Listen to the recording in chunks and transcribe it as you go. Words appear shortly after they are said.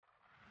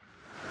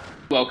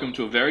Welcome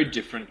to a very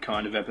different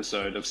kind of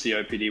episode of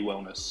COPD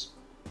Wellness.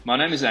 My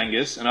name is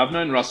Angus and I've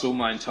known Russell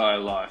my entire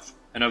life,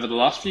 and over the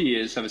last few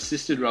years have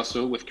assisted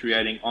Russell with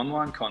creating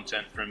online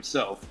content for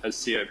himself as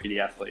COPD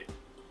athlete.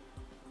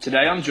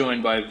 Today I'm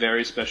joined by a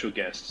very special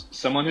guest,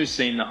 someone who's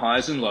seen the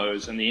highs and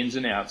lows and the ins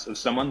and outs of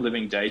someone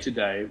living day to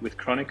day with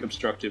chronic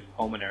obstructive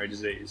pulmonary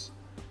disease.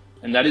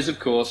 And that is,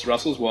 of course,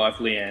 Russell's wife,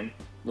 Leanne.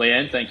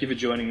 Leanne, thank you for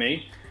joining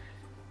me.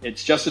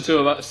 It's just the two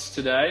of us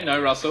today,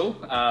 no Russell.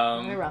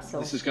 No Russell.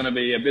 This is going to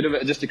be a bit of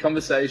just a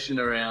conversation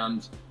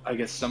around, I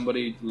guess,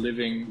 somebody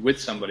living with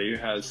somebody who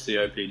has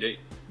COPD.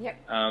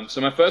 Yep. So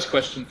my first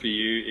question for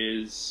you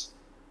is,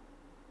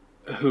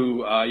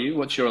 who are you?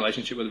 What's your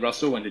relationship with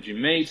Russell? When did you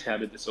meet? How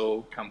did this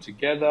all come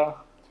together?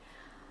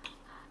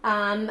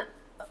 Well,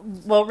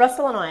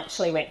 Russell and I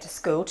actually went to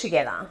school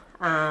together.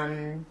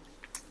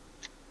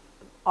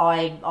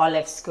 I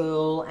left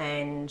school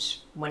and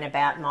went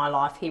about my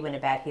life. He went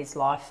about his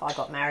life. I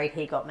got married.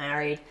 He got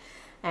married.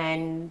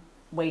 And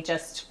we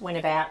just went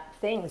about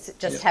things. It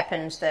just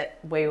happened that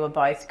we were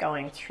both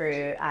going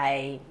through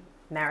a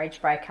marriage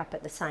breakup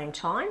at the same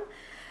time.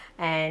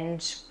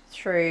 And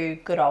through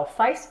good old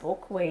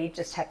Facebook, we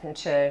just happened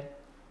to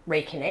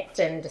reconnect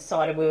and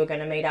decided we were going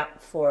to meet up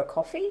for a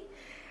coffee.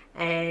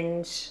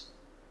 And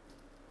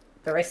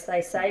the rest,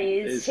 they say,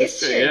 is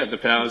history. Yeah, the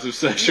powers of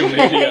social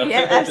media.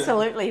 Yeah,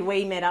 absolutely.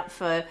 We met up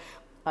for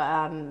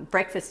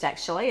breakfast,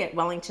 actually, at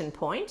Wellington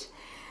Point,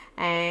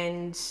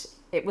 and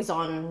it was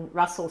on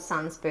Russell's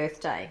son's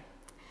birthday.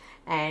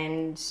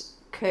 And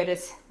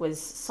Curtis was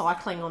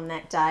cycling on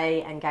that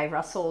day and gave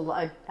Russell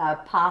a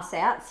pass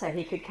out so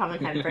he could come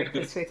and have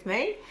breakfast with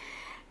me.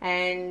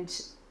 And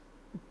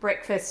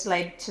breakfast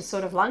led to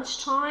sort of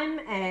lunchtime,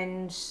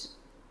 and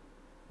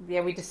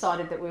yeah, we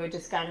decided that we were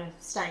just going to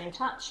stay in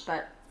touch,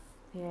 but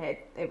yeah,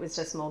 it was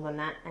just more than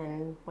that,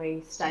 and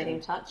we stayed in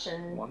touch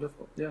and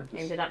wonderful. Yeah,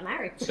 ended up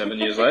married. 7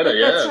 years later,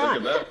 yeah, That's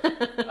right. Look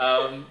at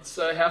that.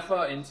 So how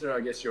far into, I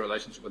guess, your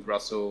relationship with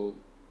Russell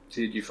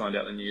did you find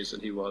out the news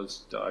that he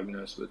was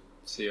diagnosed with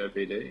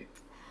COPD?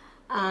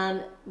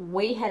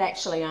 We had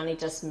actually only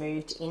just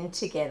moved in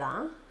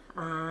together.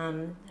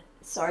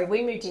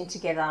 We moved in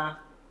together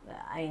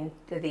in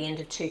the end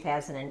of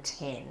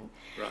 2010.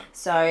 Right.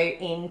 So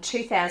in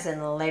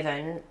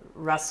 2011,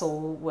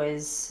 Russell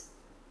was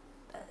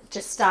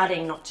just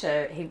starting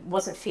he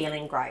wasn't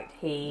feeling great.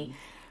 He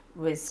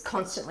was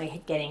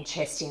constantly getting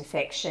chest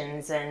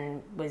infections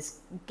and was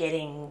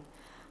getting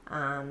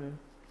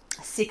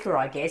sicker,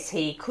 I guess.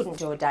 He couldn't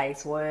do a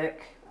day's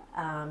work.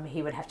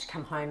 He would have to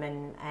come home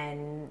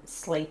and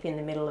sleep in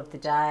the middle of the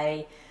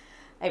day.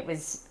 It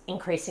was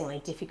increasingly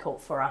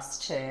difficult for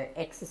us to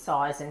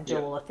exercise and do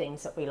all the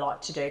things that we like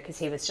to do because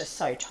he was just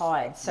so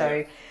tired.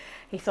 So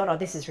he thought, oh,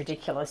 this is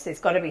ridiculous. There's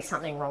got to be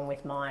something wrong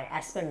with my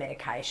asthma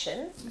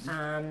medication.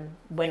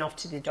 Went off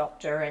to the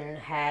doctor and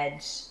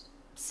had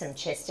some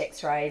chest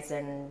x-rays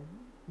and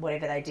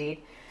whatever they did,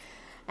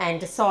 and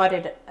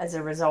decided as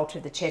a result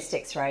of the chest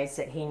x-rays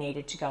that he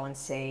needed to go and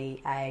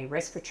see a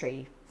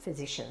respiratory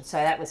physician. So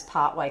that was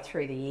partway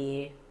through the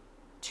year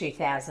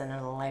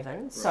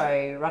 2011. Right.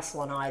 So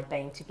Russell and I had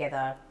been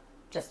together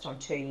just on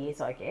 2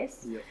 years, I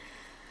guess. Yep.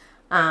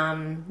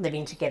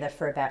 Living together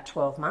for about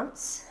 12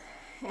 months.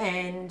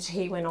 And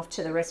he went off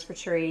to the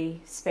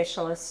respiratory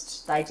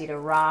specialist. They did a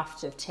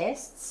raft of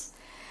tests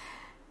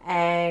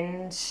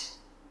and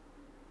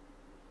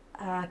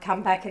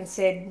come back and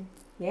said,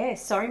 yeah,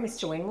 sorry,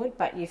 Mr. Winwood,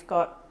 but you've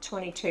got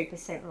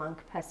 22% lung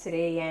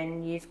capacity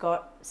and you've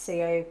got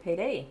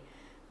COPD.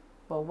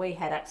 Well, we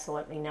had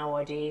absolutely no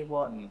idea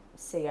what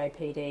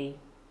COPD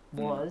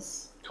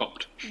was.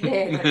 Copped.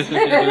 Yeah,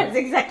 that's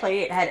exactly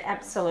it. Had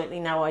absolutely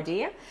no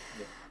idea.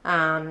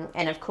 Yeah.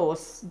 And of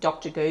course,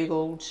 Dr.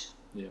 Googled,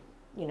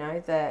 you know,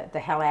 the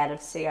hell out of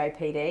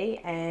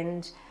COPD.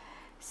 And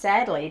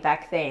sadly,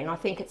 back then, I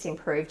think it's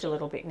improved a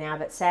little bit now,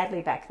 but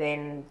sadly back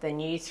then, the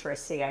news for a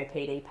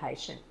COPD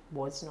patient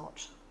was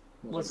not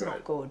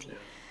good.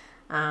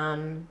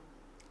 Yeah.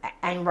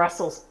 And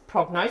Russell's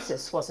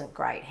prognosis wasn't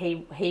great.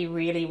 He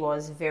really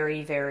was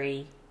very,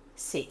 very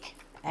sick,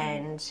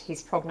 and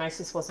his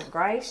prognosis wasn't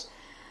great.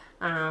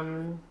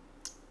 So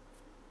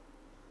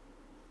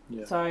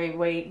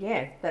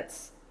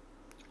that's.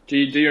 Do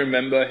you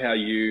remember how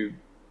you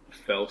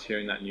felt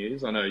hearing that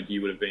news? I know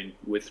you would have been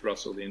with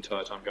Russell the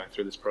entire time going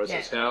through this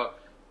process. Yeah.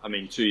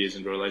 2 years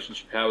into a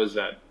relationship, how was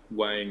that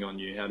weighing on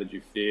you? How did you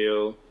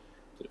feel?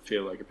 Did it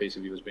feel like a piece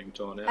of you was being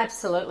torn out?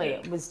 Absolutely.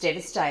 It was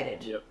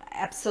devastated. Yep.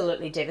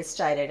 Absolutely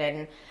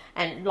devastated.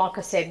 And like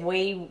I said,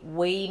 we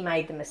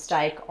made the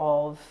mistake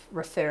of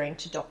referring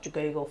to Dr.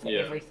 Google for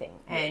everything.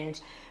 Yeah.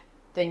 And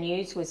the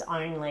news was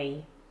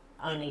only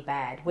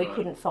bad. We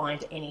couldn't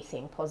find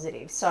anything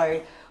positive.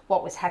 So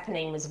what was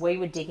happening was we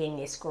were digging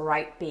this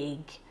great big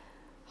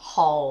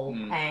hole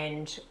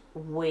and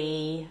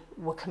we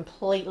were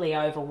completely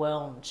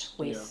overwhelmed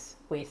with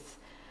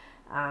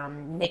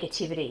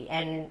negativity.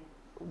 And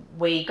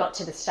we got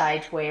to the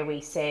stage where we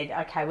said,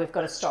 okay, we've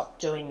got to stop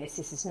doing this.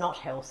 This is not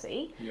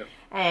healthy. Yep.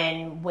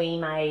 And we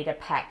made a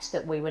pact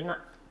that we were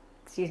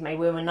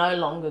no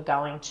longer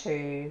going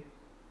to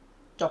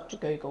Dr.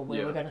 Google. We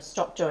Yeah. were going to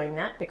stop doing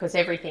that because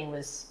everything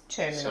was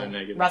terminal. So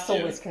negative, Russell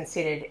yeah. was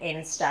considered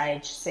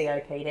end-stage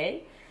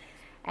COPD,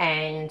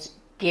 and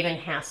given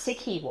how sick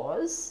he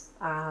was,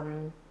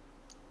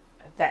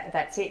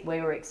 that's it.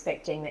 We were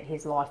expecting that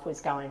his life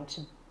was going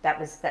to.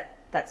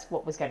 That's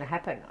what was going to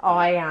happen.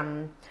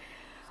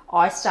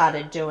 I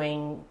started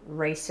doing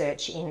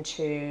research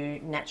into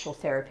natural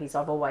therapies.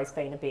 I've always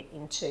been a bit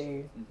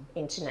into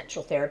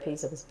natural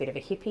therapies. I was a bit of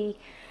a hippie.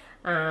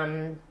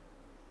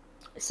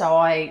 So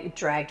I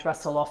dragged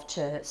Russell off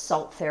to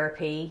salt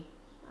therapy.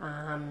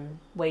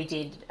 We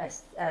did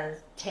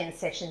 10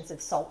 sessions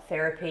of salt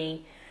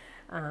therapy.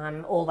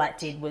 All that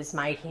did was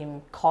made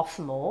him cough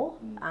more.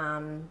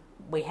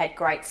 We had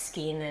great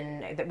skin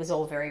and it was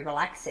all very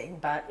relaxing,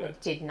 but it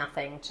did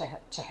nothing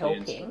to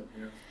help him.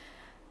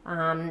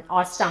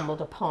 I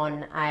stumbled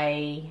upon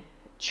a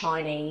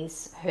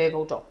Chinese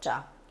herbal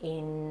doctor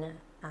in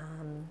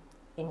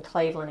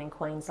Cleveland in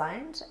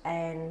Queensland,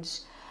 and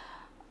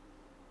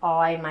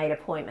I made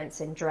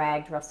appointments and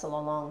dragged Russell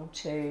along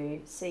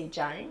to see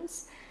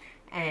James,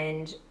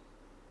 and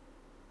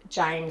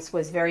James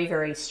was very,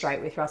 very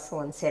straight with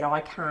Russell and said,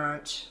 I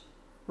can't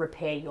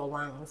repair your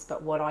lungs,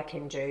 but what I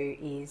can do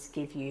is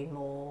give you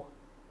more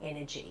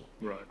energy,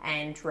 right,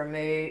 and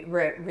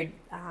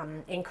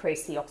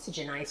increase the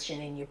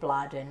oxygenation in your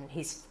blood. And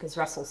because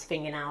Russell's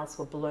fingernails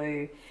were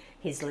blue,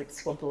 his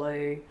lips were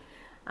blue,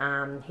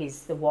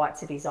 the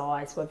whites of his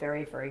eyes were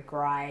very, very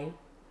grey.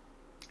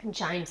 And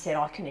James said,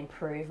 I can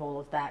improve all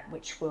of that,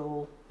 which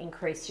will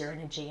increase your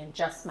energy and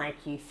just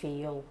make you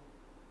feel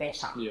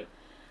better. Yeah.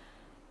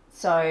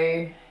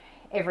 So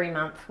every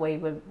month we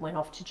went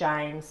off to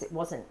James. It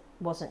wasn't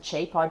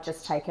cheap. I'd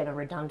just taken a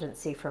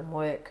redundancy from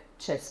work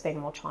to spend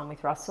more time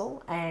with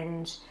Russell,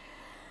 and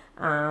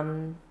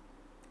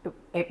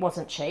it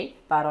wasn't cheap,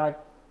 but I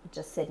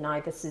just said, no,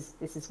 this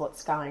is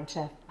what's going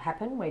to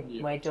happen.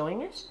 We're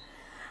doing it.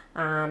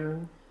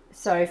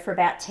 So for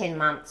about 10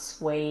 months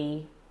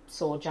we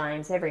saw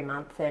James every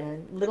month,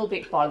 and little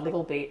bit by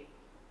little bit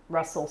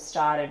Russell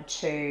started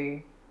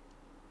to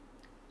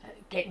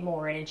get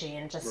more energy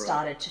and just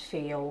started to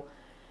feel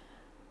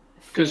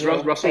because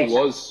Russell better.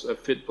 Was a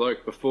fit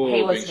bloke before.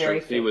 He was very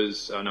fit. He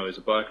was, I know, he was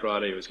a bike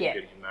rider. He was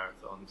competing in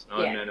marathons, and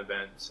Ironman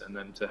events, and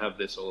then to have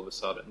this all of a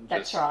sudden.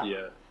 That's right.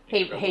 Yeah.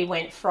 He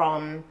went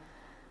from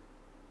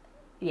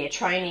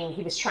training.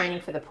 He was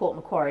training for the Port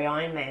Macquarie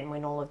Ironman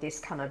when all of this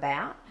come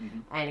about,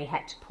 and he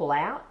had to pull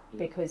out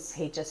because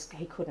he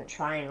couldn't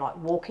train. Like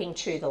walking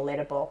to the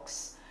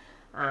letterbox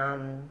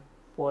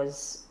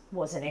was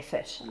an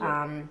effort.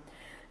 Yeah.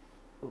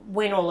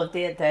 When all of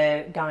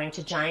the going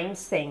to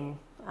James thing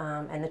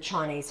and the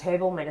Chinese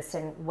herbal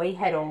medicine, we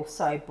had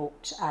also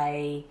booked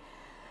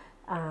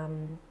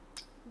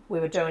we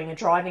were doing a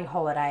driving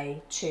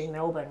holiday to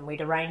Melbourne.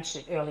 We'd arranged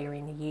it earlier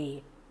in the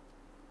year,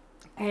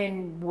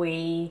 and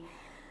we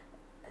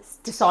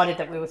decided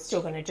that we were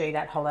still going to do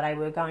that holiday.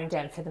 We were going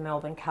down for the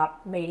Melbourne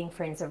Cup, meeting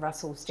friends of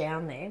Russell's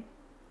down there.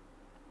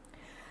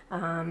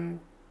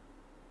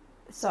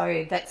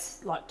 So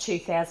that's like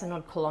 2,000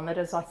 odd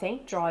kilometres, I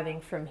think, driving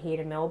from here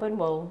to Melbourne.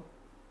 Well,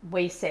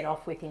 we set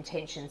off with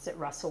intentions that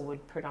Russell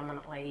would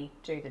predominantly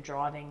do the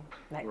driving.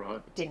 That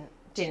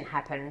didn't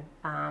happen.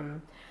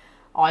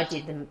 I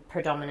did the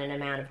predominant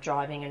amount of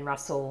driving and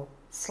Russell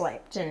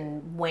slept.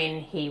 And when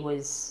he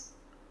was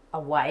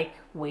awake,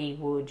 we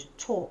would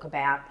talk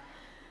about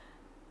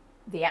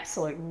the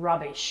absolute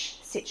rubbish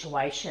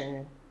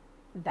situation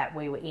that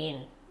we were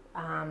in.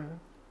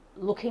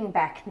 Looking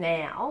back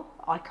now,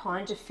 I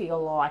kind of feel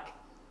like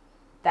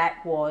that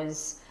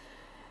was,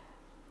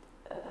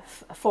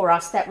 for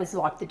us, that was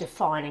like the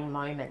defining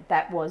moment.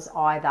 That was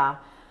either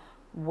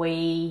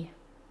we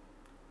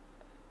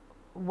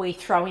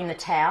throw in the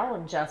towel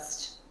and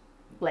just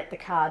let the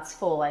cards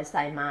fall as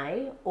they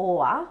may,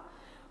 or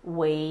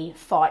we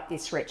fight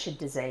this wretched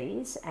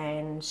disease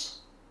and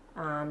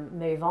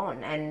move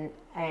on.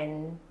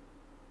 And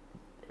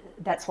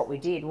that's what we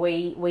did.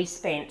 We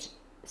spent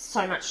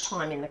so much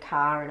time in the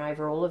car and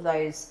over all of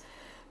those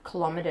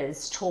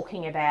kilometres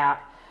talking about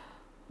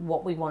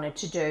what we wanted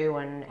to do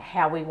and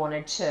how we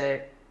wanted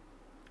to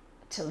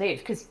live.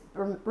 Because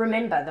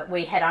remember that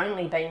we had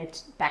only been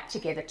back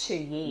together 2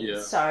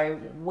 years, so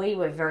we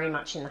were very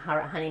much in the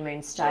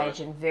honeymoon stage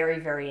and very,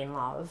 very in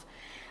love,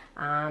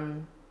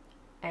 and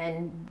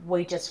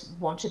we just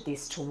wanted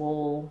this to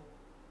all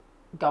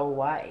go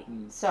away.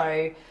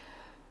 So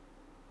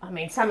I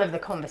mean, some of the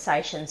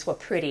conversations were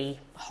pretty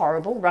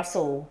horrible.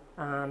 Russell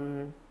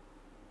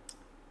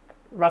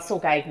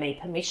gave me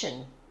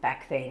permission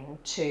back then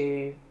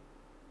to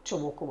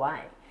walk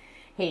away.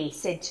 He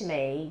said to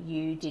me,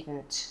 you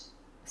didn't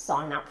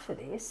sign up for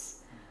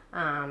this,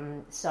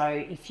 so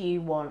if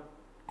you want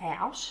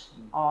out,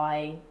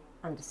 I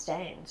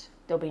understand.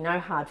 There'll be no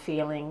hard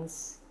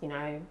feelings,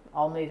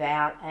 I'll move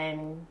out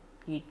and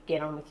you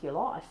get on with your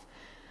life.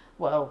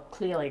 Well,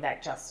 clearly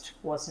that just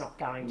was not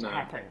going to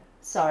happen.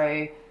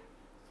 So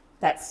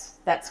that's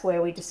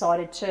where we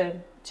decided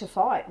to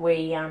fight.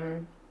 We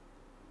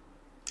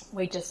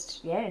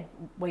just,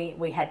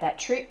 we had that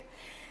trip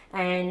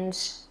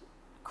and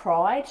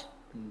cried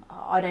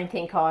I don't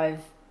think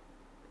I've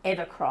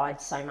ever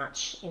cried so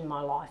much in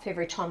my life.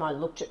 Every time I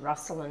looked at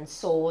Russell and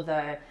saw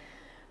the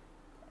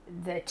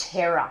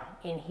terror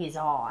in his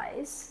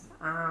eyes,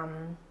 I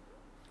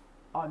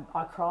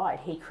cried.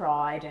 He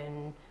cried,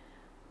 and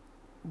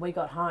we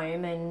got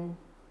home, and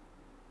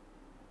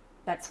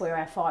that's where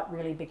our fight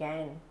really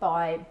began.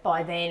 By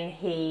then,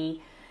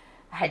 he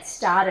had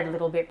started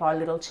little bit by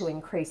little to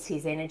increase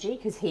his energy,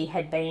 because he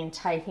had been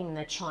taking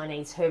the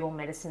Chinese herbal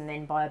medicine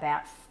then by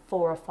about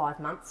 4 or 5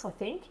 months, I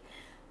think.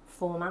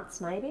 4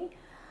 months maybe.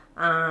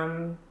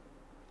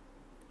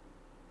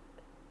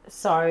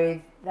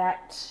 So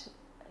that,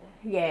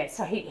 yeah,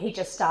 so he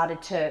just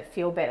started to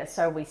feel better.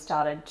 So we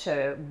started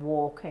to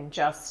walk, and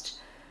just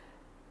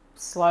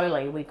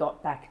slowly we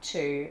got back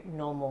to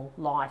normal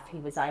life. He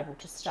was able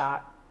to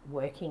start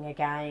working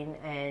again,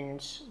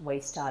 and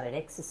we started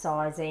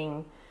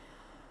exercising.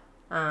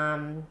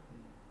 But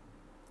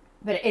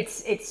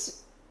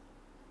it's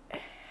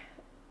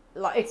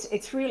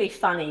really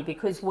funny,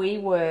 because we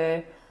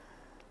were.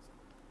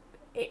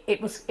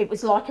 It was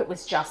like it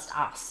was just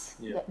us.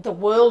 Yeah. The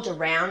world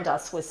around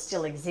us was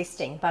still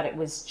existing, but it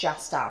was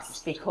just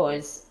us,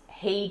 because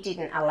he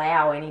didn't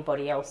allow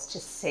anybody else to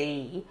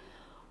see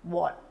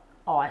what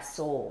I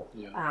saw.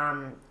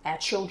 Yeah. Our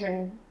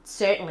children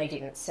certainly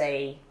didn't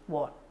see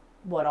what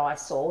I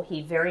saw.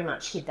 He very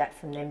much hid that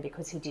from them,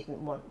 because he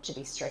didn't want to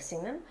be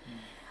stressing them.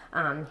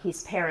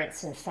 His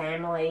parents and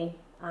family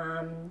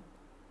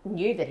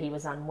knew that he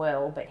was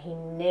unwell, but he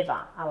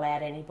never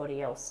allowed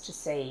anybody else to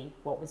see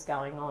what was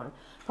going on.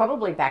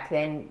 Probably back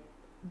then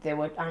there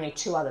were only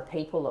 2 other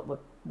people that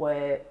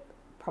were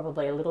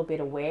probably a little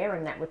bit aware,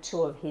 and that were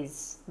 2 of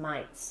his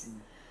mates,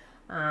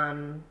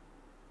 because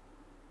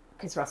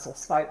Russell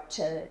spoke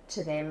to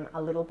them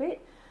a little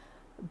bit,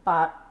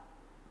 but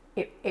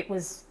it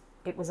was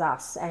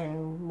us,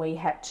 and we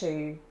had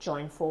to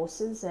join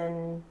forces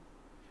and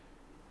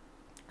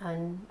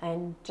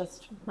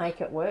just make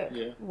it work.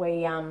 Yeah.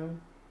 We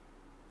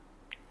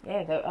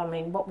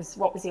what was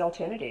the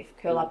alternative?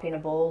 Curl up in a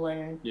ball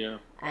and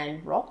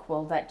rock?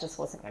 Well, that just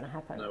wasn't going to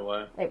happen. No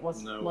way. It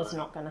was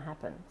not going to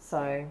happen.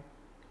 So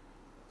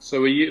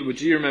would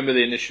you remember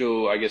the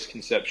initial, I guess,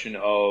 conception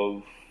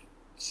of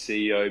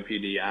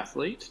COPD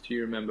athlete? Do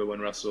you remember when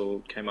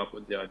Russell came up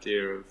with the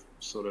idea of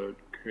sort of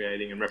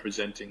creating and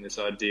representing this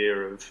idea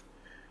of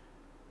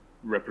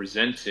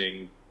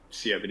representing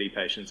COPD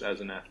patients as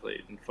an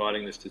athlete and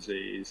fighting this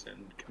disease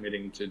and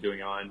committing to doing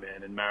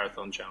Ironman and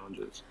marathon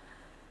challenges?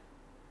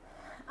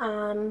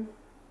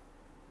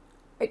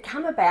 It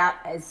came about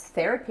as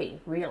therapy,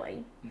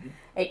 really. Mm-hmm.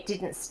 It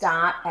didn't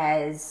start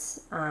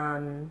as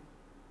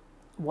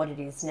what it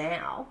is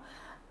now.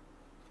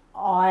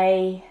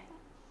 I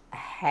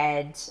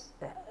had,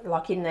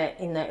 like in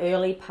the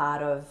early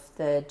part of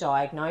the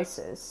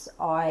diagnosis,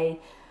 I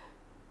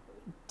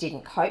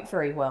didn't cope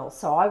very well,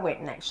 so I went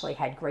and actually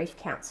had grief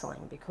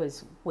counselling,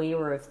 because we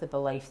were of the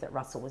belief that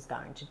Russell was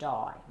going to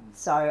die.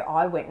 So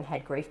I went and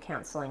had grief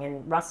counselling,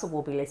 and Russell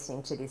will be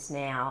listening to this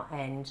now,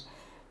 and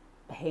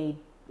he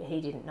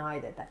didn't know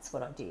that that's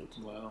what I did.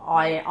 Wow.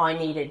 I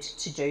needed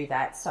to do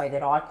that so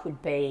that I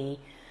could be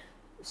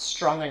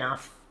strong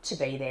enough to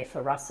be there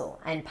for Russell.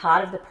 And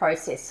part of the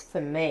process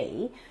for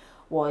me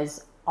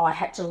was I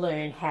had to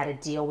learn how to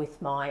deal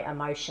with my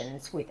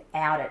emotions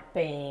without it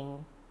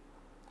being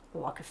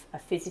like a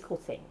physical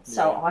thing.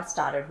 So I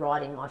started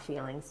writing my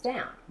feelings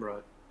down.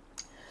 Right.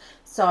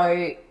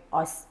 So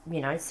I,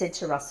 said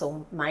to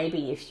Russell,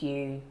 maybe if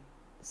you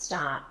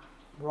start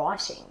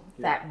writing,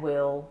 that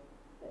will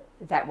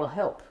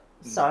help.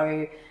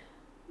 So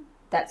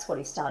that's what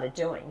he started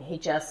doing. He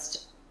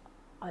just,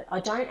 I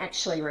don't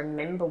actually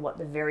remember what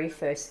the very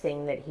first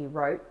thing that he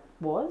wrote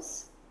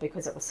was,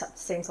 because it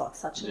seems like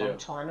such a long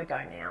time ago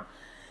now.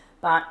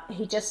 But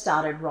he just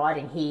started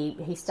writing.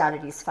 He started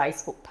his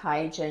Facebook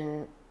page,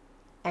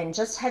 and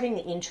just having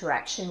the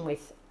interaction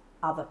with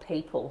other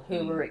people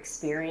who were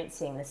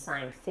experiencing the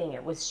same thing.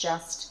 It was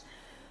just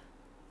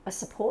a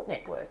support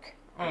network,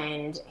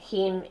 and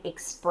him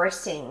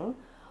expressing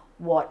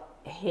what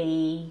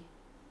he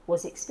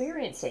was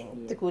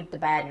experiencing, the good, the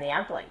bad and the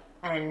ugly.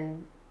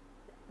 And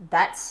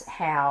that's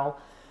how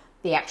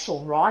the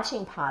actual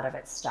writing part of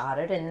it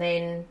started. And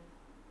then,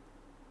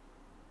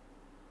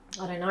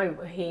 I don't know,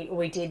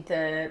 we did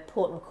the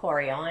Port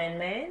Macquarie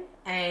Ironman,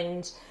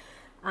 and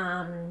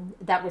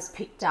that was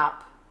picked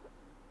up.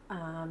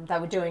 They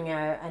were doing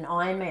an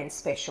Ironman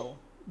special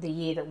the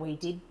year that we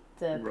did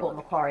the Port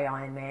Macquarie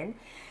Ironman,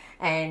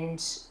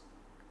 and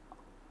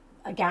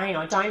again,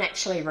 I don't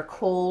actually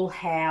recall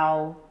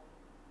how.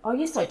 Oh,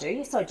 yes, I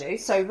do.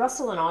 So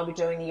Russell and I were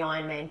doing the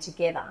Ironman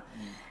together,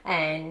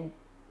 and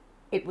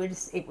it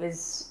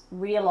was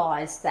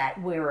realised that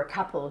we were a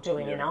couple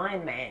doing an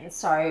Ironman,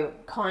 so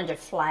kind of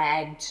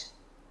flagged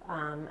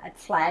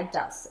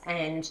us,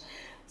 and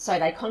so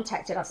they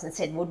contacted us and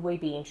said, would we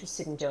be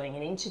interested in doing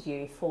an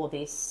interview for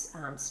this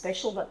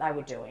special that they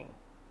were doing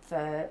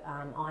for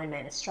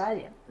Ironman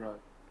Australia. Right.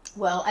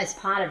 Well, as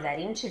part of that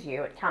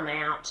interview, it came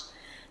out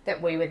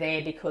that we were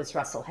there because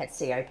Russell had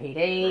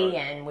COPD,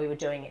 and we were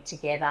doing it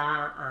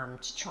together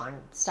to try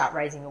and start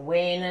raising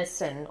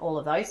awareness and all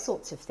of those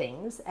sorts of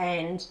things.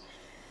 And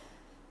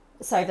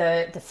so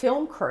the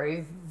film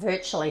crew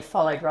virtually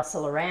followed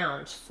Russell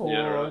around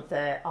for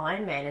the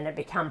Ironman, and it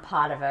became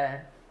part of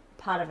a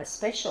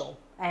special.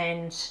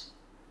 And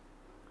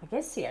I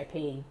guess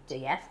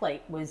COPD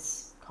athlete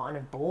was kind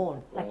of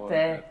born, like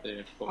the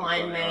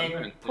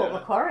Ironman Port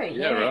Macquarie.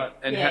 Yeah, right.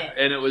 And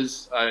and it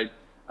was, I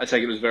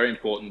take it was very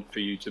important for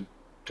you to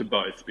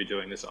both be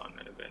doing this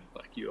Ironman event.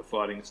 Like, you were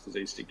fighting this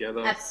disease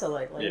together.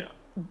 Absolutely. Yeah.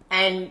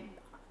 And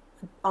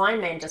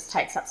Ironman just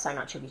takes up so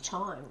much of your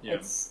time. Yeah.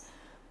 It's,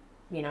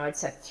 you know,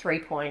 it's a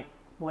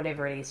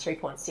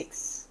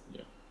 3.6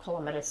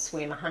 kilometre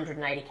swim,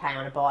 180k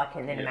on a bike,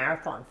 and then a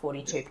marathon,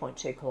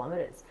 42.2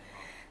 kilometres.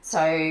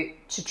 So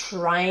to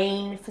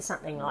train for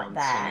something like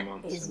that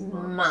is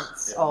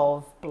months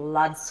of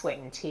blood, sweat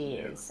and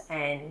tears.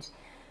 And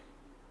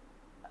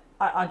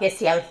I guess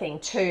the other thing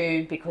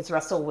too, because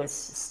Russell was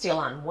still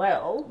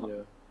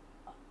unwell,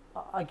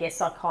 I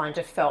guess I kind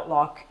of felt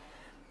like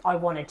I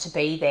wanted to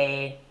be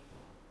there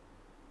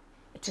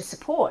to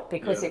support,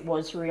 because it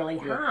was really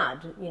hard.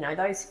 You know,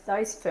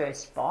 those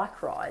first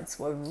bike rides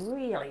were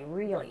really,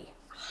 really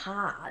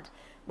hard.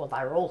 Well,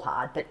 they were all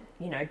hard, but,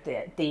 you know,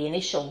 the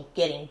initial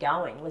getting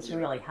going was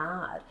really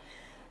hard.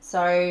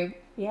 So,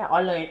 yeah,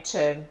 I learnt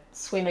to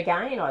swim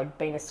again. I'd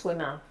been a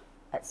swimmer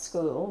at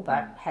school,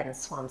 but hadn't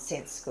swum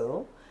since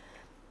school.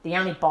 The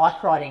only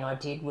bike riding I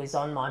did was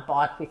on my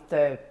bike with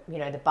the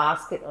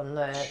basket on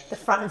the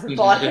front of the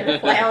bike and the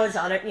flowers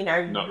on it, you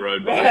know. Not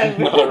road bike.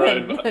 Not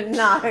road bike.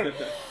 No.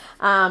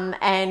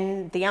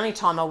 And the only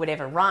time I would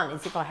ever run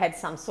is if I had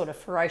some sort of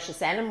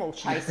ferocious animal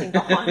chasing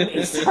behind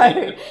me.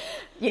 So,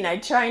 you know,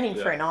 training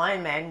for an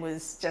Ironman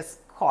was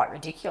just quite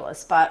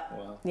ridiculous. But,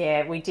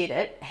 yeah, we did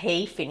it.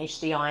 He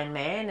finished the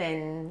Ironman,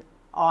 and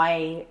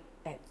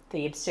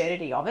the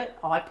absurdity of it,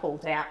 I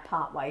pulled out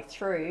partway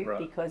through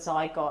because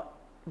I got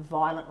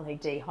violently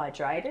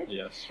dehydrated.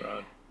 Yes,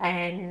 right.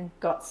 And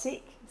got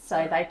sick.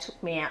 So they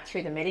took me out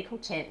through the medical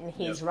tent, and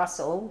here's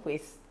Russell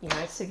with, you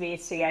know, severe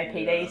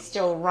COPD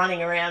still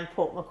running around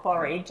Port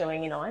Macquarie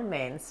doing an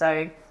Ironman.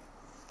 So,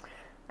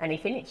 and he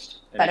finished.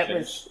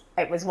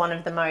 It was one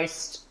of the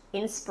most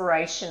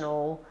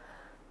inspirational,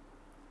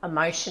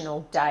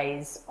 emotional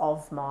days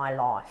of my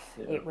life.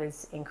 Yeah. It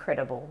was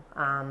incredible.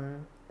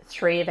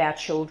 3 of our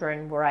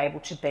children were able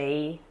to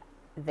be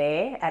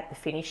there at the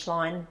finish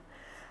line.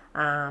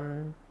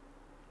 And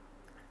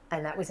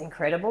that was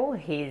incredible.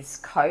 His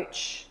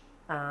coach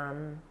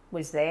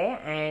was there,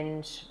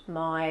 and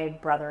my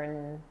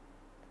brother-in-law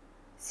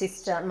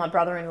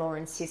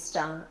and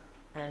sister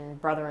and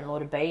brother-in-law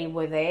to be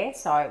were there.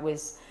 So it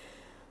was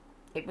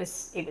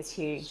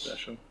huge.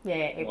 Special. Yeah,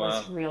 it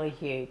was really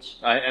huge.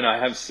 I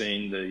have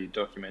seen the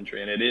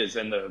documentary, and it is,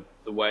 and the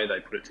way they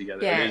put it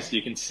together, it is,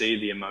 you can see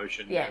the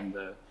emotion and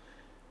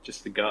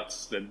just the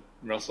guts that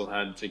Russell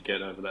had to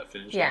get over that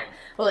finish line.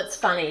 Well, it's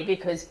funny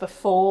because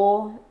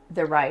before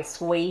the race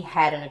we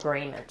had an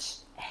agreement.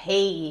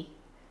 He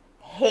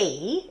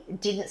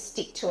didn't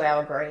stick to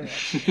our agreement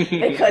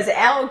because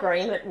our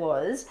agreement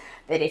was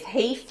that if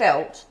he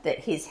felt that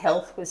his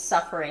health was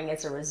suffering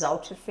as a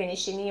result of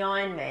finishing the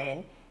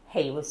Ironman,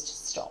 he was to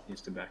stop. He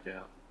was to back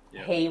out.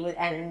 Yeah.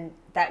 And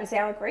that was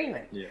our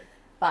agreement. Yeah.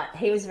 But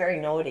he was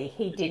very naughty.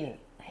 He didn't.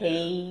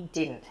 He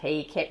didn't.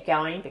 He kept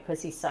going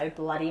because he's so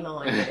bloody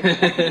minded.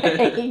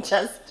 he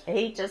just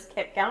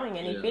kept going,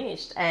 and he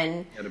finished.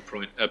 And he had a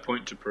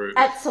point to prove.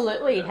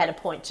 Absolutely, he had a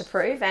point to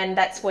prove, and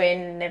that's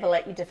when never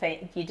let your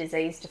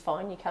disease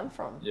define you come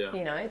from. Yeah.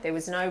 You know, there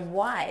was no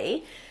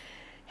way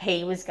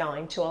he was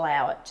going to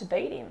allow it to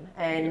beat him,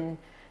 and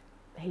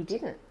he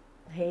didn't.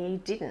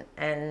 He didn't,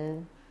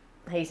 and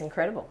he's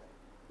incredible.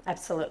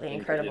 Absolutely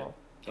incredible.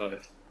 Yeah.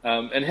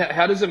 And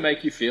how does it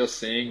make you feel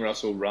seeing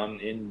Russell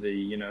run in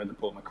the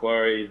Port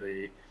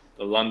Macquarie,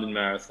 the London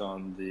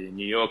Marathon, the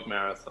New York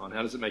Marathon?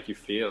 How does it make you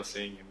feel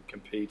seeing him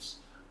compete?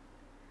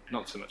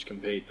 Not so much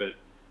compete, but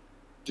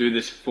do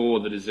this for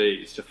the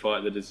disease, to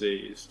fight the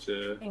disease.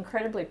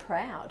 Incredibly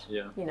proud.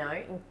 Yeah. You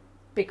know,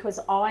 because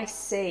I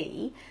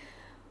see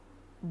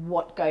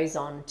what goes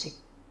on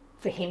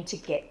for him to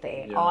get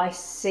there. Yeah. I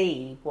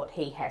see what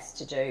he has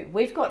to do.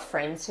 We've got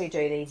friends who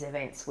do these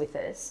events with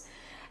us,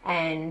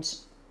 and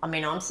I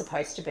mean, I'm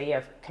supposed to be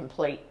a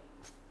complete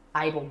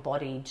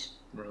able-bodied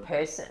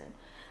person,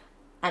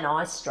 and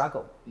I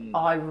struggle.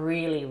 I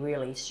really,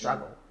 really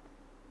struggle.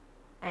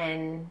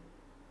 And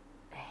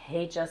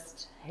he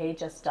just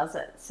does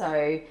it.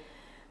 So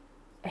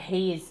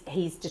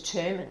he's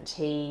determined.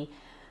 He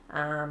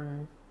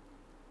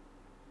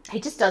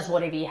just does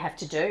whatever you have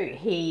to do.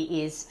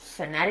 He is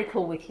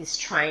fanatical with his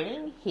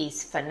training.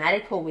 He's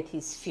fanatical with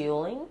his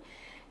fueling.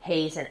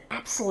 He's an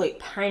absolute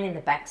pain in the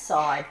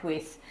backside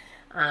with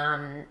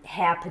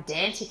how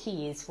pedantic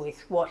he is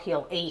with what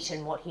he'll eat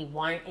and what he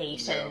won't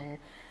eat, and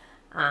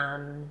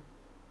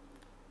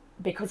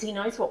because he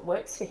knows what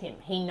works for him.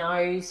 He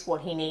knows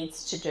what he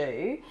needs to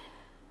do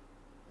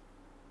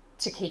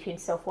to keep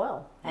himself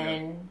well,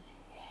 and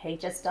he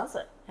just does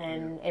it,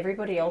 and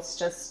everybody else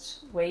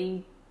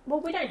we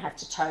don't have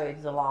to toe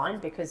the line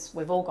because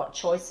we've all got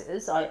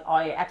choices.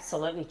 I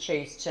absolutely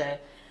choose to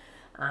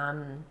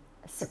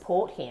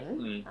support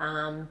him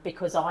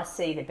because I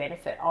see the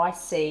benefit. I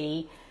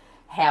see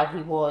how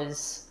he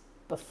was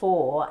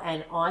before,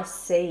 and I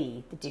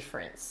see the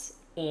difference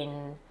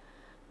in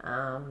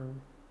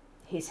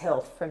his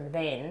health from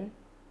then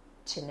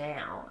to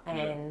now,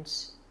 and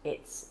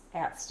it's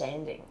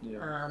outstanding.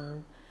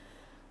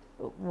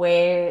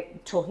 We're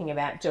talking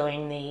about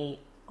doing the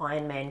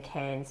Ironman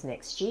Cairns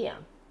next year.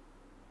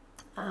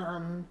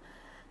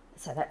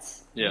 So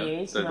that's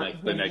news. The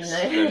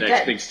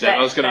next big step.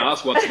 I was going to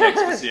ask what's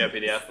next for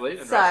COPD athlete.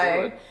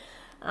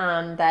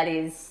 And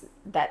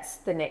that's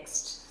the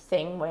next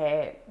thing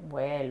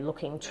we're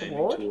looking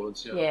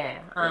towards.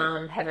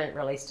 Haven't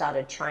really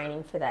started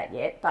training for that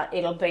yet, but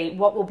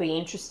what will be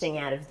interesting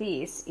out of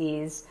this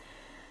is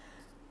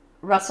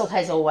Russell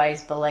has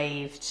always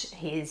believed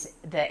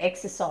the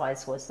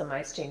exercise was the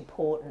most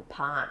important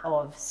part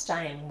of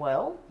staying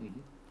well.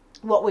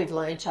 What we've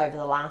learnt over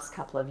the last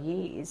couple of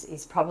years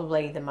is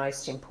probably the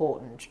most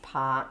important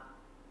part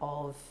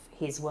of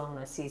his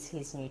wellness is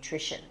his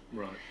nutrition.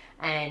 Right.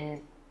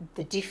 And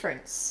the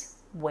difference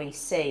we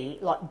see,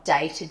 like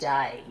day to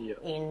day,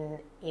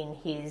 in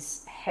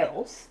his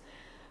health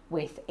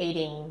with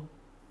eating,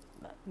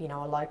 a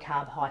low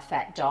carb, high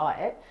fat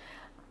diet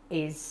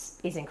is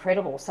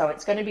incredible. So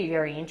it's going to be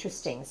very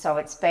interesting. So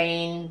it's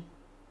been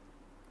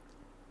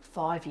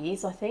 5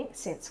 years, I think,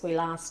 since we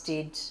last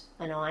did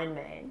an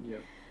Ironman. Yeah.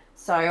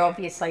 So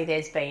obviously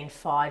there's been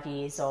 5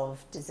 years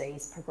of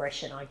disease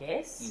progression, I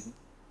guess,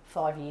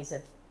 5 years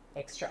of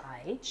extra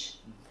age.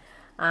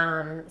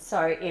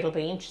 So it'll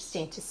be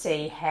interesting to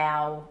see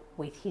how,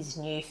 with his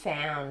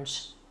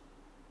newfound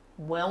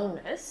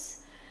wellness,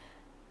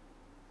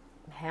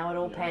 how it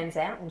all pans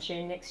out in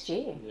June next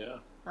year. Yeah,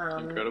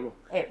 incredible.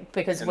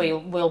 Because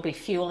we'll be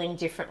fueling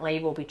differently,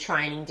 we'll be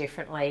training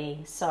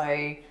differently.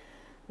 So,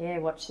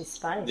 watch this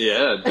space.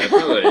 Yeah,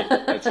 definitely.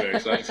 That's very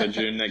exciting. So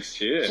June next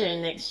year.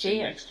 June next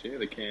year,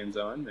 the Cairns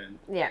Ironman.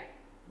 Yeah.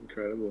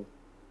 Incredible.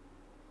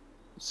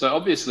 So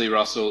obviously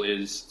Russell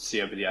is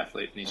COPD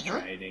athlete and he's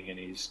training and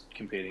he's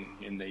competing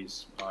in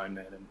these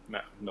Ironman and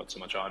not so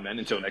much Ironman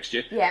until next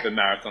year, but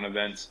marathon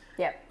events.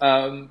 Yeah.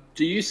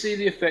 Do you see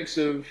the effects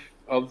of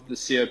the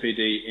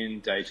COPD in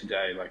day to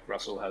day? Like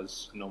Russell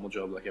has a normal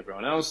job like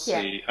everyone else.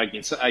 Yeah.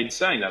 In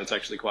saying that, it's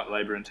actually quite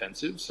labour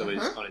intensive. So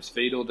he's on his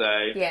feet all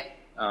day. Yeah.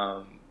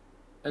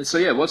 And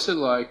so what's it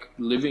like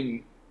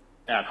living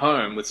at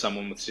home with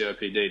someone with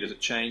COPD? Does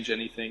it change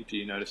anything? Do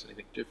you notice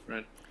anything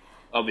different?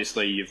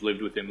 Obviously, you've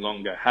lived with him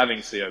longer having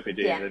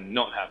COPD than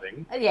not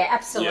having. Yeah,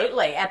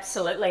 absolutely,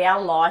 absolutely.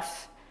 Our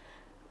life,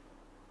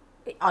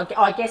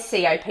 I guess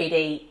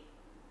COPD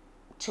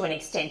to an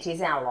extent is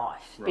our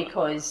life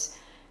because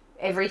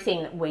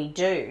everything that we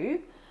do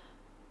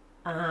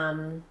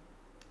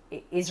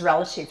is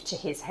relative to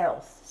his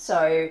health.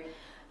 So,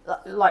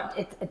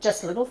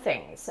 just little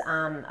things,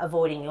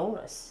 avoiding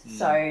illness.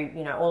 So,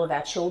 all of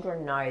our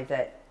children know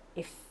that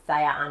if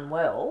they are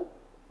unwell,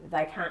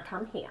 they can't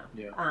come here.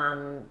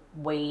 Yeah.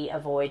 We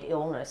avoid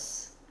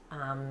illness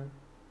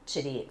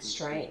to the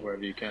extreme.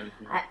 Wherever you can.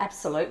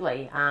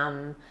 Absolutely.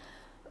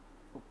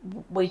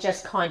 We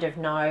just kind of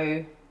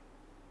know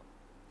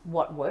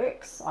what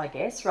works, I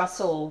guess.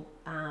 Russell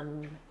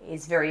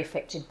is very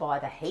affected by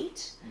the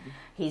heat.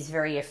 He's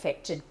very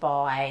affected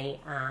by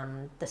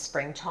the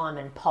springtime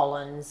and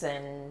pollens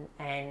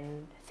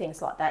and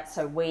things like that.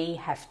 So we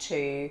have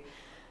to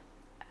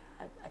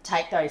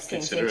take those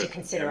things into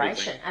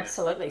consideration.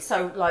 Absolutely.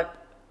 So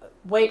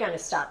we're going to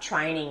start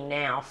training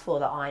now for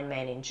the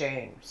Ironman in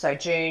June. So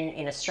June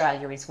in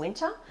Australia is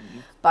winter,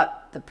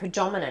 but the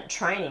predominant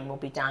training will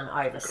be done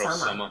over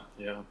summer.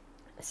 Yeah.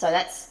 So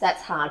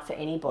that's hard for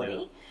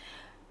anybody.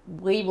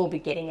 We will be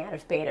getting out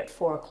of bed at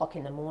 4 o'clock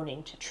in the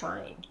morning to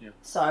train. Yeah.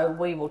 So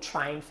we will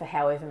train for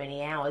however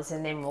many hours,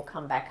 and then we'll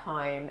come back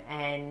home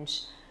and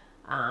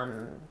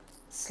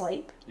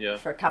sleep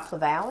for a couple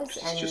of hours.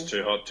 It's just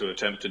too hot to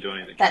attempt to do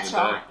anything. That's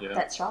right. Yeah.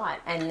 That's right.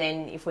 And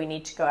then if we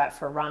need to go out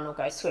for a run or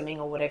go swimming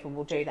or whatever,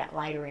 we'll do that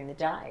later in the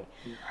day.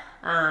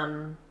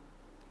 Yeah.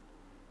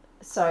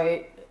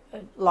 So,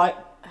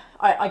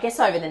 I guess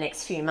over the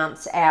next few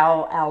months,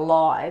 our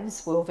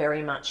lives will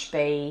very much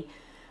be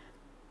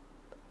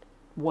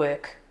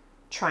work,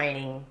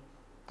 training,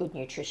 good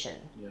nutrition,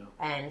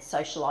 and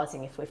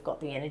socialising if we've got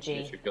the energy.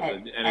 If you've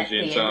got the energy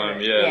and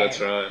time, that's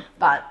right.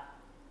 But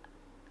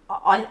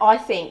I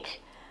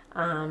think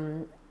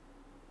a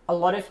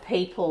lot of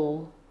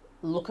people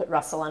look at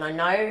Russell, and I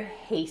know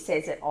he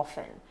says it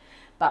often,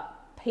 but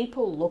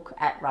people look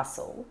at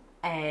Russell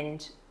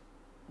and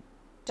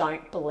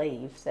don't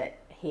believe that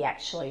he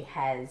actually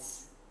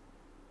has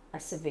a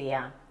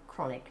severe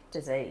chronic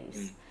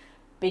disease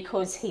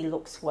because he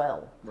looks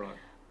well. Right.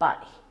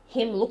 But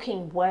him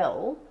looking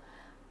well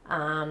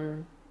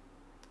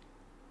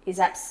is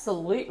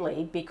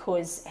absolutely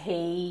because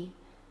he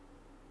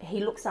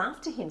looks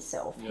after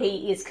himself.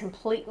 He is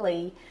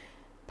completely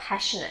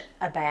passionate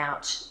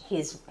about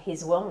his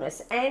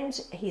wellness,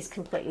 and he's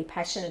completely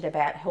passionate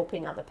about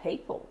helping other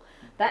people.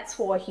 That's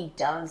why he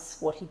does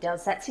what he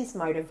does. That's his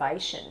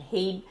motivation.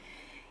 He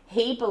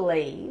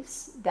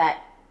believes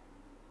that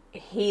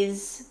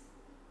his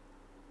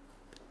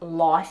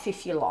life,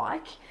 if you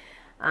like,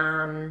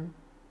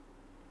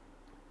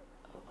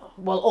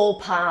 all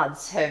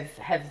paths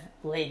have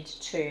led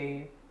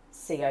to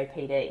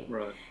COPD.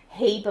 Right.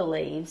 He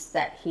believes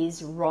that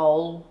his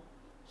role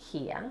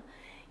here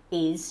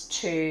is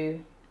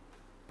to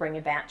bring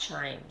about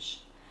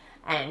change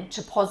and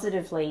to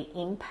positively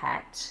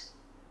impact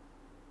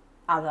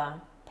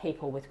other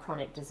people with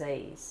chronic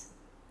disease.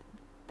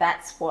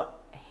 That's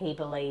what he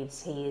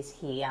believes he is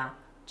here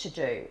to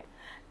do.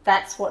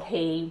 That's what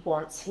he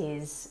wants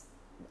his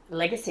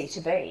legacy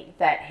to be,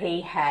 that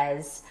he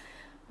has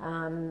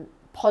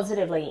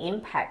positively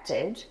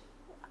impacted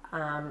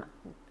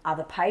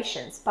other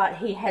patients, but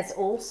he has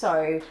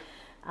also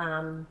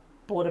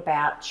brought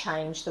about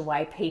change the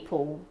way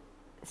people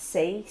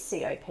see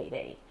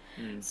COPD.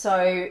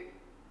 So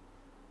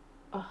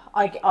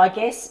I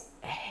guess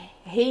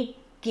he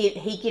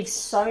gives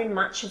so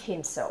much of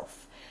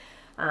himself.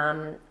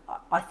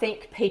 I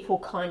think people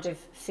kind of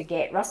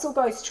forget. Russell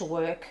goes to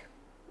work,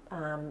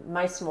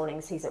 most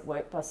mornings he's at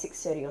work by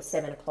 6:30 or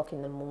 7 o'clock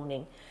in the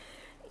morning.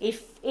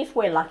 If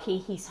we're lucky,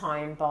 he's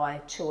home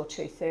by 2 or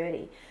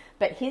 2:30.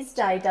 But his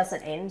day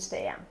doesn't end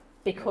there,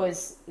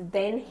 because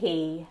then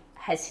he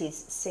has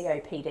his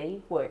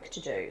COPD work to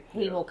do.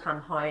 He will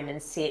come home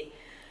and sit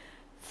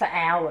for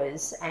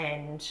hours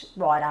and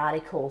write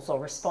articles or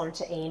respond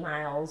to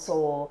emails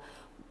or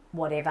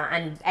whatever,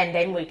 and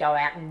then we go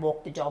out and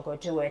walk the dog or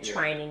do a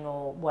training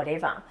or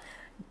whatever.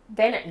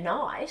 Then at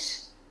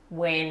night,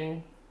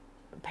 when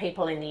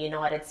people in the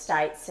United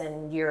States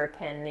and Europe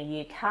and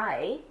the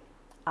UK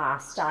are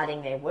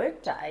starting their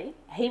workday,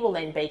 he will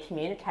then be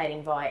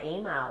communicating via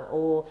email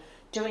or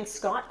doing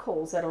Skype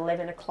calls at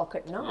 11 o'clock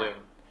at night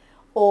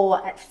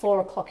or at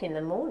 4 o'clock in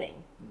the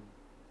morning.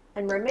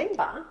 And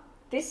remember,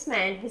 this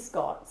man has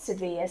got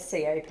severe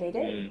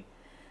COPD,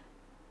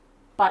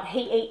 but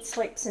he eats,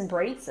 sleeps and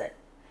breathes it.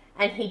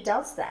 And he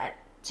does that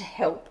to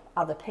help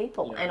other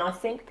people. And I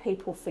think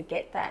people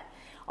forget that.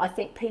 I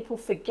think people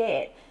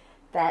forget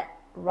that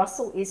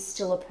Russell is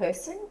still a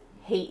person.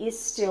 He is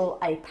still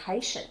a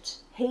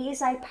patient. He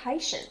is a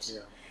patient.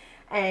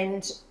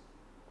 And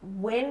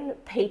when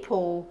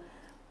people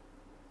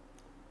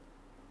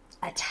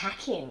attack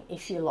him,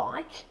 if you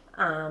like,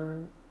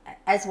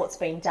 as what's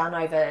been done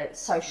over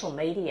social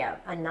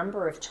media a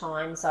number of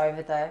times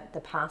over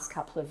the past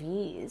couple of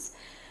years,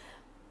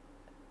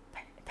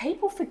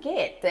 people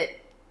forget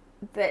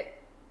that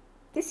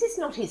this is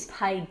not his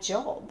paid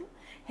job.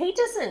 He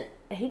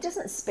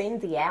doesn't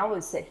spend the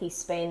hours that he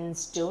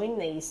spends doing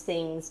these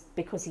things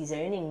because he's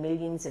earning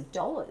millions of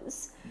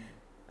dollars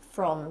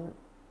from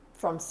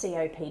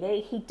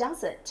COPD. He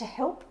does it to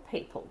help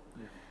people.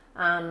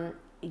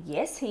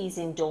 Yes, he's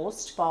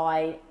endorsed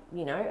by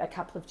a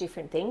couple of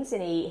different things,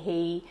 and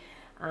he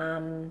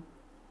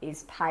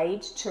is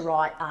paid to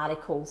write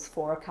articles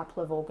for a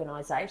couple of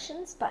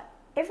organisations, but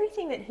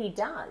everything that he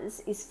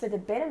does is for the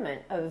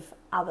betterment of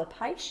other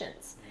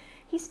patients.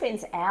 He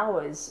spends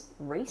hours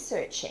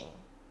researching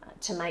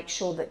to make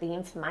sure that the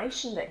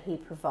information that he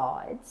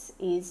provides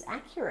is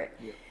accurate.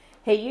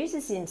 He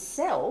uses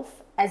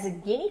himself as a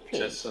guinea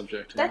pig. Test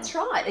subject. That's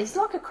right. He's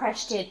like a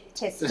crash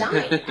test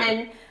dummy.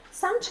 And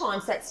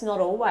sometimes that's not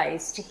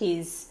always to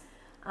his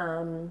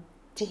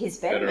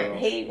betterment.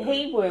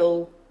 He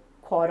will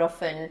quite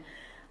often,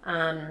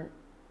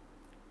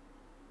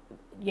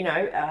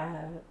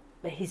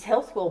 his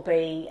health will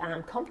be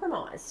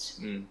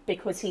compromised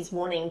because he's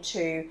wanting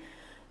to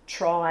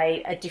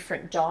try a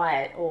different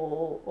diet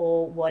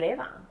or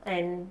whatever.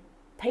 And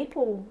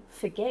people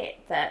forget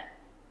that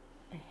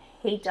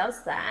he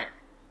does that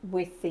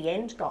with the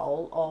end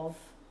goal of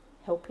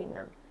helping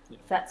them.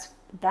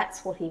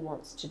 That's what he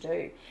wants to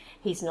do.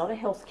 He's not a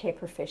healthcare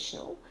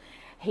professional.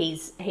 He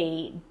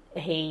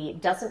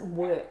doesn't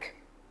work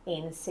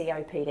in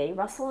COPD.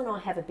 Russell and I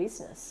have a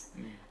business,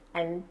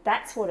 and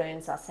that's what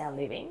earns us our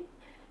living.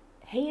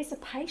 He is a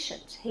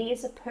patient. He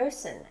is a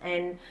person,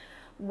 and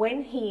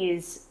when he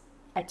is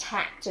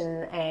attacked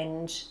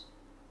and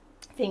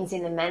things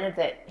in the manner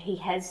that he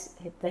has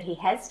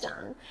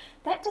done,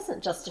 that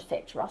doesn't just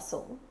affect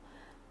Russell.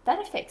 That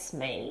affects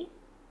me.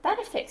 That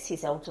affects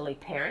his elderly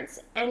parents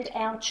and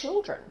our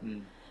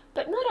children.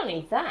 But not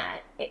only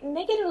that, it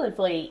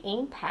negatively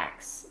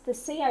impacts the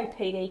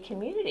COPD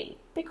community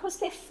because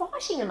they're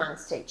fighting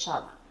amongst each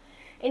other.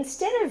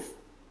 Instead of,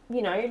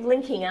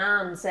 linking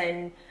arms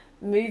and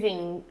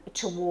moving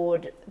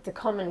toward the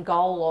common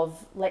goal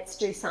of let's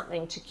do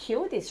something to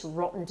cure this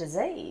rotten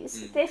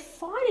disease, they're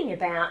fighting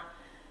about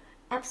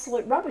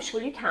absolute rubbish.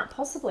 Well, you can't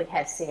possibly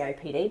have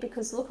COPD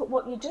because look at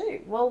what you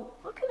do. Well,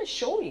 I can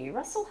assure you,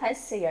 Russell has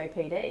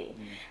COPD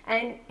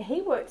and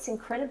he works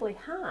incredibly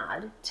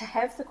hard to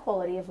have the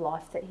quality of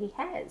life that he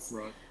has.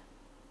 Right.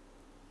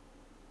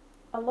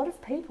 A lot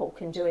of people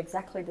can do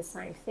exactly the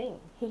same thing.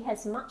 He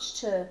has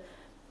much to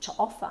to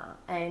offer,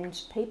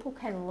 and people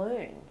can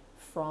learn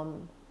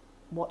from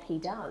what he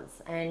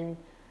does, and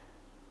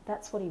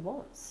that's what he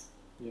wants.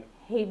 Yeah.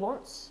 He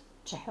wants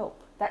to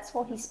help. That's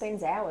why he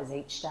spends hours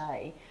each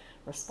day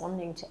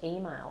responding to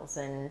emails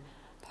and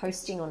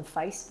posting on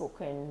Facebook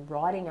and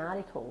writing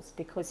articles,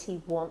 because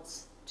he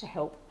wants to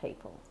help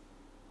people.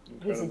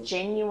 Incredible. He's a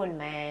genuine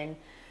man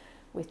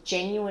with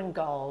genuine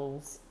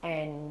goals,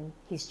 and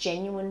his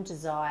genuine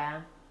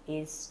desire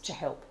is to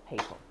help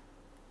people.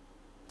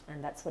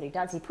 And that's what he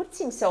does. He puts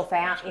himself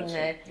out in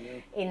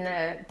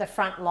the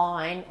front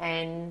line,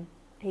 and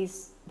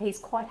he's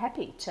quite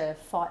happy to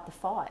fight the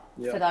fight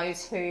for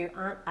those who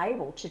aren't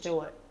able to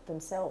do it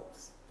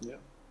themselves. Yeah.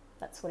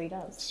 That's what he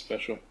does.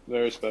 Special.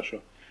 Very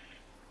special.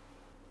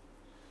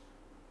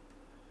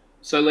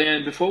 So,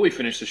 Leanne, before we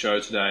finish the show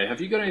today,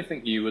 have you got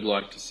anything you would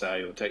like to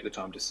say or take the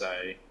time to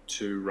say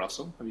to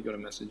Russell? Have you got a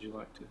message you'd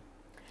like to?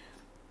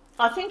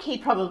 I think he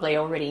probably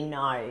already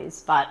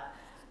knows, but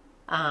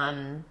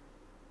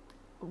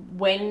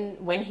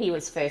when he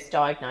was first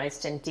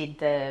diagnosed and did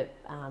the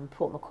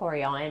Port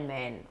Macquarie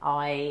Ironman,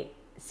 I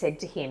said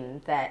to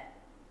him that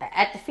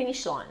at the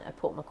finish line at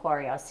Port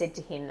Macquarie, I said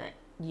to him that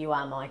you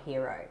are my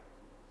hero.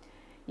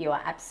 You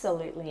are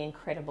absolutely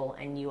incredible,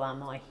 and you are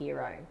my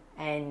hero.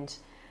 And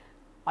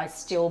I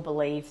still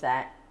believe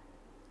that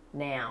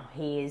now.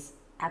 He is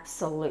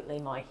absolutely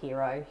my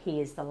hero. He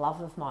is the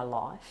love of my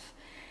life,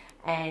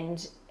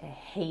 and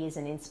he is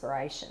an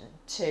inspiration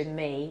to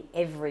me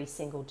every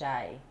single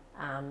day.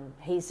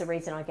 He's the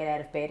reason I get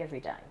out of bed every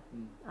day.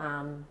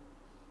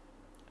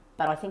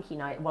 But I think he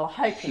knows. Well,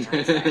 I hope he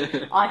knows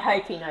that. I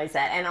hope he knows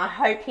that, and I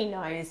hope he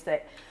knows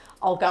that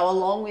I'll go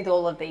along with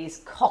all of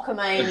these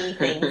cockamamie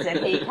things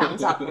that he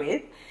comes up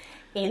with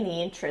in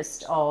the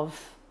interest of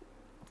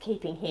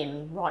keeping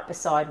him right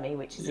beside me,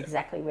 which is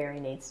exactly where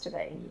he needs to be.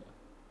 Yeah.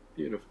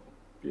 Beautiful,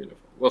 beautiful.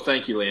 Well,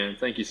 thank you, Leanne.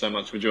 Thank you so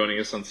much for joining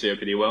us on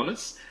COPD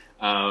Wellness.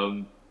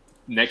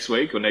 Next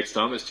week or next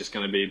time, it's just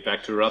going to be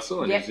back to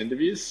Russell and his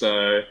interviews.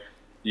 So,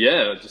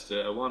 yeah, just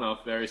a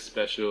one-off, very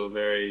special,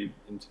 very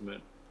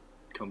intimate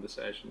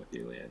conversation with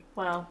you, Leanne.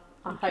 Well,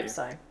 I hope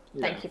so.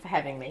 Thank you for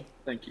having me.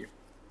 Thank you.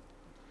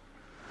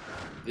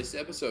 This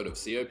episode of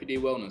COPD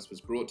Wellness was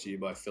brought to you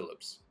by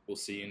Philips. We'll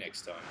see you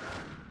next time.